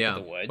that neck of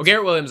the woods. Well,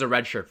 Garrett Williams is a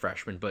redshirt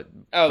freshman, but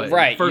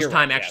right, first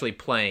time actually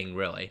playing,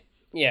 really.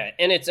 Yeah,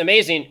 and it's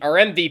amazing. Our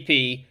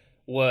MVP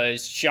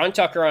was Sean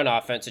Tucker on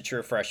offense, a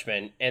true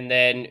freshman, and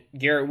then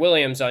Garrett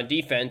Williams on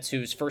defense,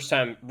 who's first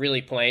time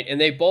really playing.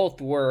 And they both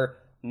were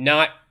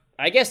not,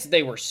 I guess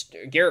they were,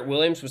 Garrett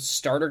Williams was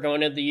starter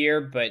going into the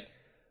year, but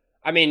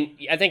I mean,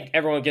 I think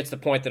everyone gets the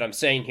point that I'm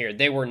saying here.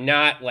 They were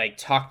not like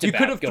talked about. You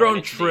could have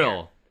thrown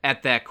Trill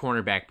at that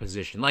cornerback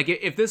position. Like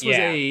if this was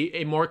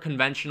a more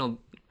conventional,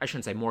 I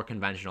shouldn't say more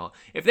conventional.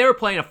 If they were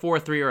playing a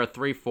 4-3 or a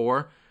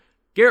 3-4,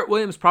 Garrett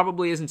Williams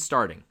probably isn't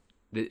starting.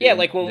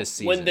 Like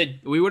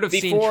we would have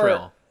seen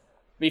Trill.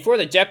 Before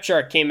the depth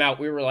chart came out,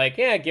 we were like,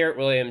 yeah, Garrett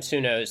Williams,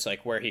 who knows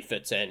like where he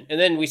fits in. And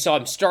then we saw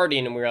him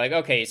starting and we were like,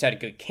 okay, he's had a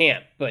good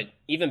camp. But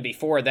even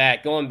before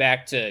that, going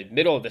back to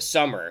middle of the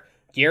summer,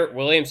 Garrett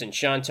Williams and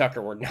Sean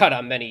Tucker were not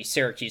on many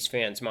Syracuse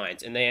fans'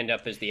 minds, and they end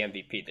up as the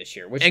MVP this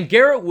year. And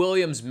Garrett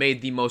Williams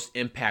made the most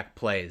impact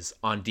plays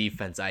on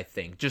defense, I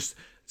think. Just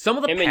some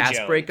of the pass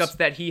breakups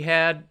that he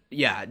had.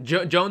 Yeah,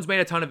 Jones made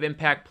a ton of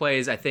impact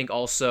plays. I think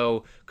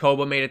also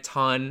Koba made a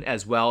ton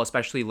as well,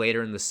 especially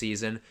later in the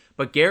season.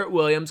 But Garrett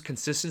Williams,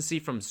 consistency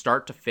from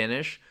start to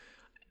finish.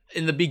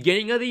 In the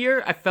beginning of the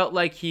year, I felt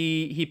like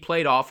he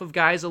played off of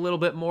guys a little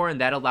bit more,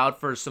 and that allowed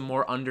for some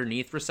more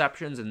underneath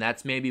receptions, and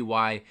that's maybe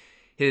why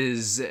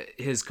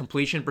his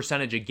completion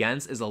percentage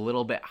against is a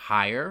little bit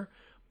higher.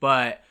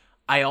 But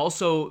I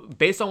also,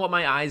 based on what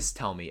my eyes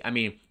tell me, I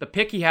mean, the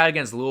pick he had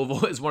against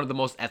Louisville is one of the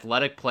most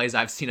athletic plays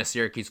I've seen a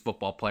Syracuse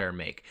football player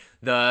make.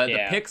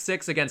 The pick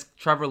 6 against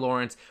Trevor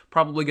Lawrence,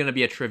 probably going to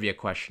be a trivia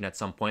question at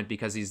some point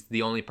because he's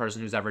the only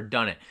person who's ever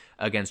done it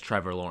against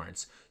Trevor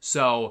Lawrence.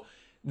 So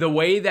the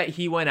way that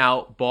he went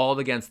out, balled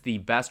against the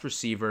best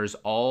receivers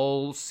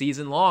all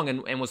season long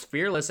and was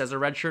fearless as a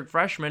redshirt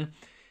freshman,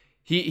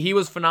 he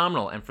was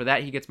phenomenal, and for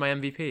that, he gets my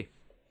MVP.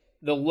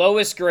 The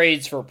lowest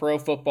grades for Pro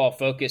Football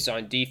Focus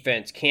on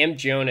defense, Cam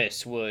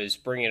Jonas was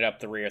bringing it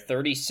up the rear,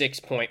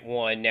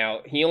 36.1.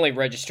 Now, he only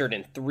registered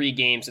in 3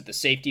 games at the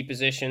safety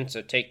position,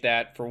 so take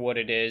that for what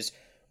it is.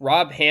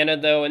 Rob Hanna,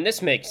 though, and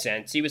this makes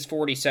sense, he was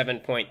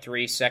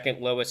 47.3, second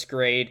lowest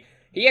grade.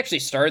 He actually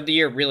started the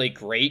year really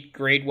great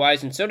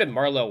grade-wise, and so did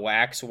Marlo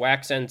Wax.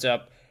 Wax ends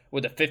up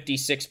with a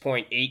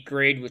 56.8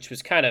 grade, which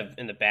was kind of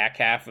in the back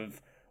half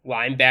of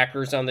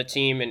linebackers on the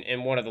team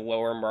and one of the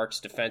lower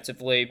marks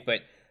defensively. But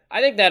I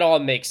think that all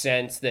makes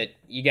sense that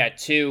you got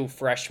 2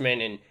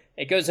 freshmen, and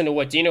it goes into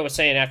what Dino was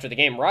saying after the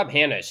game. Rob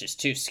Hanna is just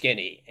too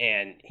skinny,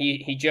 and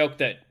he joked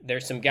that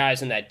there's some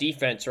guys in that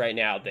defense right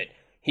now that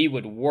he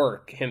would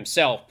work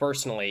himself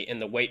personally in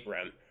the weight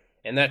room.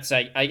 And that's,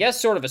 I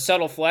guess, sort of a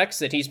subtle flex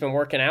that he's been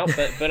working out,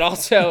 but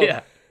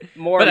also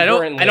more but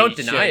importantly, I don't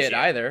deny it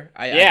either.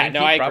 I think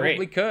he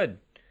probably could.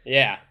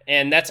 Yeah,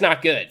 and that's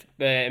not good.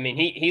 But I mean,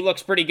 he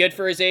looks pretty good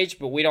for his age,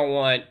 but we don't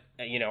want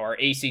our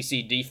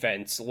ACC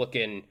defense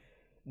looking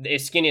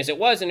as skinny as it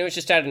was, and it was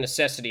just out of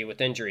necessity with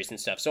injuries and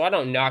stuff. So I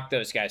don't knock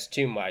those guys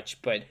too much.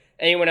 But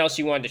anyone else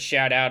you wanted to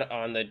shout out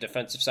on the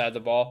defensive side of the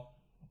ball?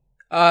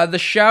 The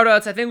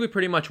shout-outs, I think we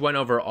pretty much went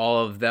over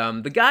all of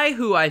them. The guy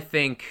who I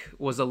think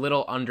was a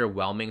little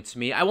underwhelming to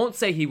me, I won't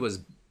say he was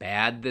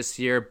bad this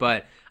year,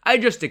 but I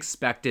just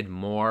expected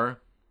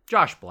more.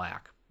 Josh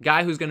Black.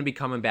 Guy who's going to be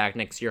coming back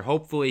next year.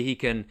 Hopefully he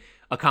can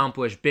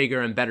accomplish bigger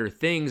and better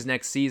things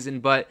next season,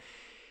 but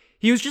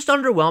he was just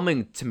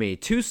underwhelming to me.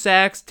 2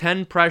 sacks,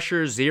 10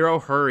 pressures, 0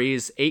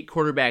 hurries, 8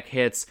 quarterback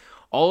hits.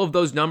 All of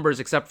those numbers,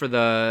 except for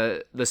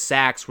the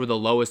sacks, were the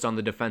lowest on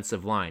the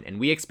defensive line, and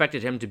we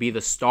expected him to be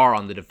the star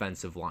on the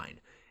defensive line,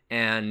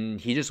 and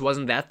he just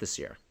wasn't that this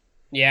year.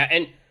 Yeah,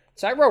 and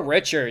Tyrell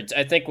Richards,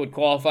 I think, would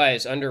qualify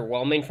as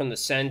underwhelming from the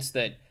sense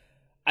that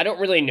I don't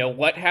really know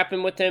what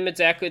happened with him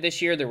exactly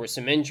this year. There were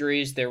some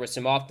injuries. There was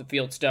some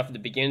off-the-field stuff at the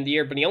beginning of the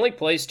year, but he only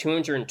plays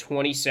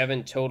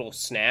 227 total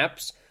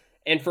snaps.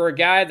 And for a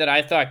guy that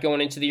I thought going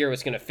into the year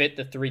was going to fit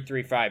the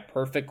 3-3-5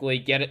 perfectly,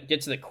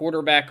 get to the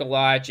quarterback a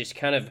lot, just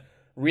kind of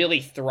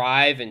really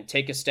thrive and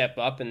take a step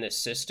up in this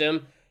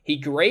system, he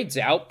grades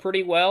out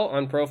pretty well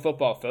on Pro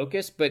Football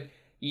Focus, but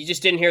you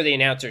just didn't hear the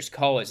announcers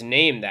call his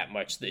name that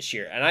much this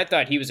year. And I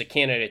thought he was a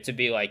candidate to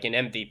be like an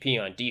MVP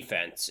on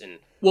defense. And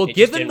well,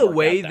 given the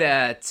way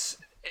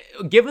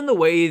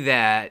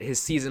that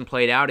his season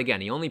played out,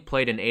 again, he only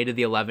played in 8 of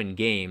the 11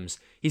 games.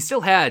 He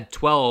still had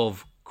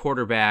 12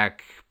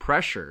 quarterback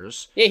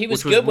pressures. Yeah, he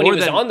was good when he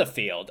was on the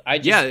field.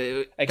 That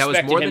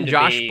was more than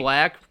Josh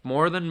Black,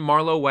 more than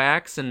Marlo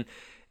Wax,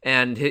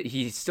 and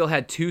he still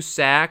had 2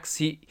 sacks.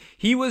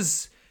 He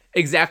was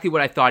exactly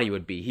what I thought he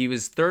would be. He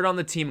was third on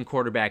the team in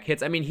quarterback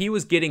hits. I mean, he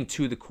was getting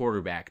to the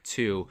quarterback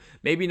too.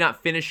 Maybe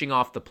not finishing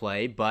off the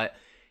play, but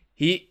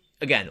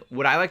again,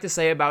 what I like to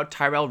say about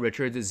Tyrell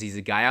Richards is he's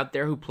a guy out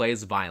there who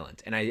plays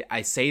violent. And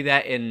I say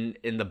that in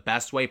the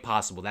best way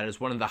possible. That is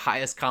one of the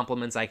highest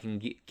compliments I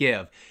can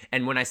give.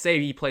 And when I say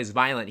he plays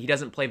violent, he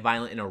doesn't play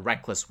violent in a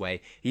reckless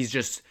way. He's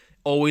just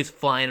always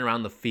flying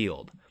around the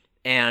field.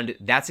 And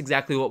that's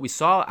exactly what we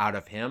saw out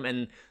of him.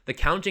 And the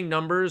counting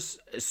numbers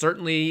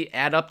certainly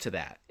add up to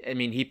that. I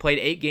mean, he played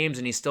 8 games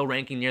and he's still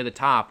ranking near the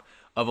top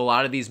of a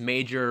lot of these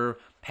major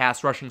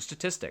pass rushing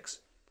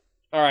statistics.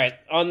 All right,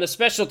 on the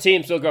special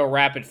teams, we'll go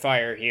rapid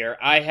fire here.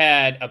 I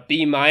had a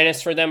B-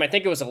 for them. I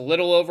think it was a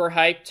little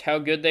overhyped how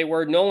good they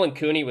were. Nolan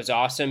Cooney was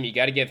awesome. You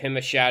got to give him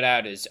a shout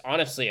out as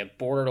honestly a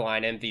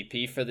borderline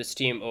MVP for this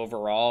team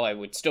overall. I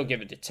would still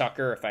give it to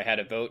Tucker if I had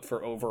a vote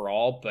for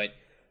overall, but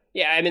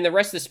yeah, I mean, the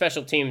rest of the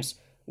special teams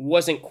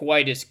wasn't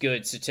quite as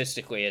good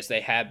statistically as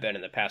they have been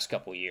in the past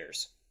couple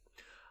years.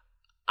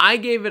 I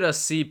gave it a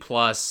C+.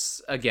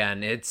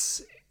 Again,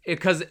 it's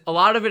because a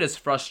lot of it is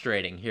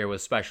frustrating here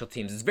with special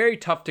teams. It's very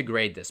tough to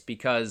grade this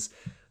because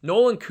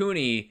Nolan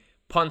Cooney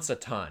punts a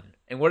ton.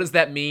 And what does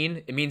that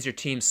mean? It means your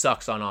team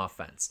sucks on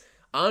offense.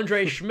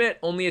 Andre Schmidt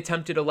only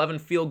attempted 11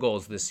 field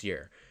goals this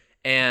year.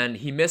 And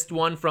he missed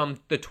one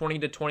from the 20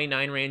 to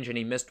 29 range, and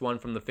he missed one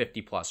from the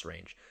 50-plus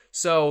range.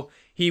 So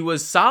he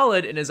was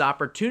solid in his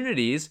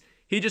opportunities.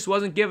 He just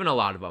wasn't given a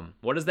lot of them.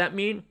 What does that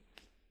mean?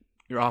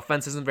 Your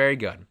offense isn't very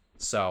good.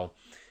 So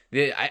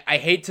I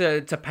hate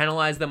to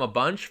penalize them a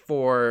bunch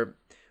for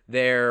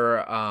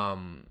their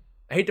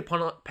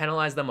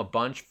penalize them a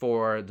bunch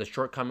for the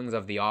shortcomings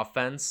of the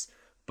offense,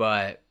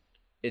 but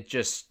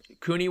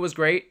Cooney was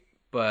great,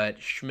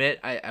 but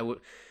Schmidt,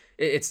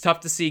 it's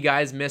tough to see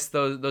guys miss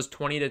those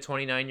 20 to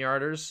 29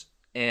 yarders,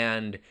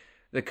 and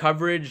the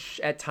coverage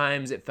at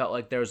times it felt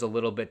like there was a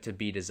little bit to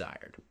be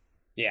desired.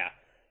 Yeah.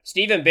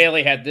 Stephen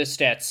Bailey had this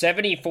stat,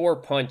 74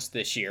 punts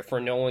this year for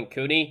Nolan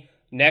Cooney.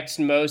 Next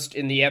most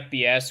in the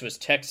FBS was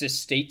Texas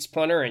State's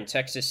punter, and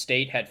Texas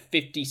State had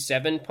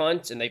 57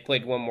 punts, and they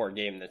played one more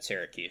game than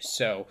Syracuse.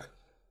 So,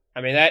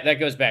 I mean, that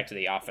goes back to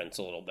the offense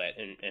a little bit.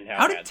 And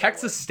how did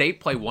Texas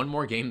State play one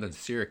more game than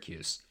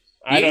Syracuse?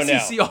 I don't know.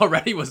 The ACC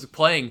already was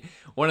playing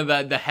one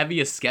of the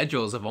heaviest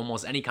schedules of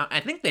almost any I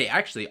think they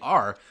actually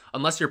are,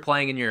 unless you're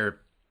playing in your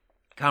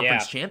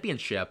conference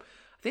championship.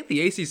 I think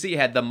the ACC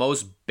had the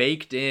most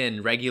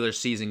baked-in regular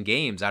season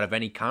games out of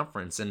any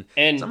conference, and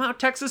somehow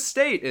Texas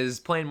State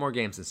is playing more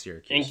games than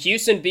Syracuse. And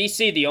Houston,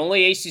 BC, the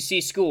only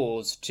ACC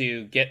schools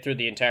to get through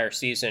the entire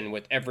season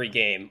with every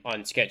game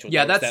on schedule.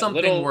 Yeah, that's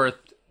something worth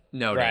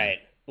noting. Right.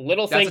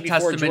 Little thing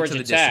before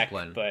Georgia Tech,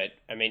 but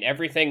I mean,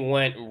 everything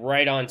went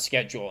right on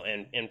schedule,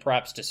 and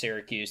props to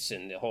Syracuse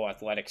and the whole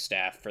athletic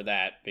staff for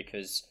that,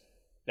 because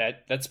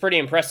that's pretty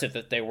impressive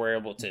that they were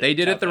able to. They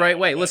did it the right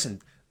way.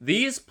 Listen,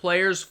 these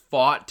players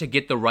fought to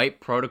get the right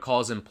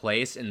protocols in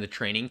place in the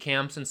training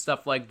camps and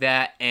stuff like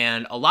that,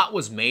 and a lot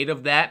was made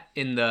of that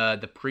in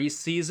the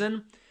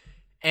preseason.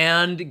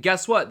 And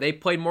guess what? They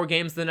played more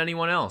games than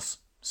anyone else,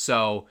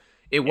 so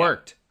it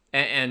worked.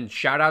 And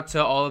shout out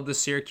to all of the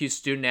Syracuse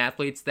student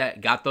athletes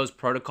that got those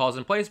protocols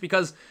in place,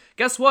 because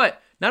guess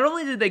what? Not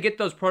only did they get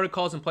those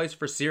protocols in place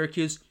for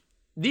Syracuse,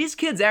 these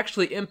kids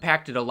actually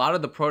impacted a lot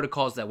of the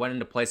protocols that went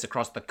into place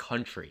across the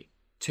country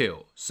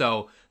too.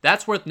 So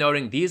that's worth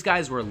noting. These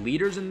guys were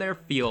leaders in their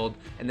field,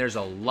 and there's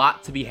a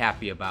lot to be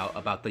happy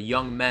about the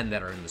young men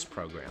that are in this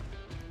program.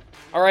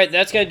 All right,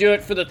 that's going to do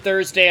it for the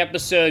Thursday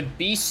episode.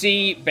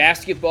 BC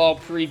basketball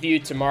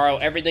preview tomorrow.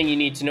 Everything you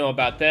need to know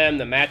about them,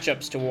 the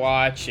matchups to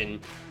watch,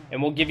 and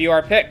we'll give you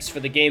our picks for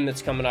the game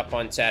that's coming up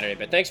on Saturday.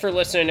 But thanks for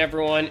listening,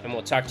 everyone, and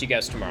we'll talk to you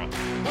guys tomorrow.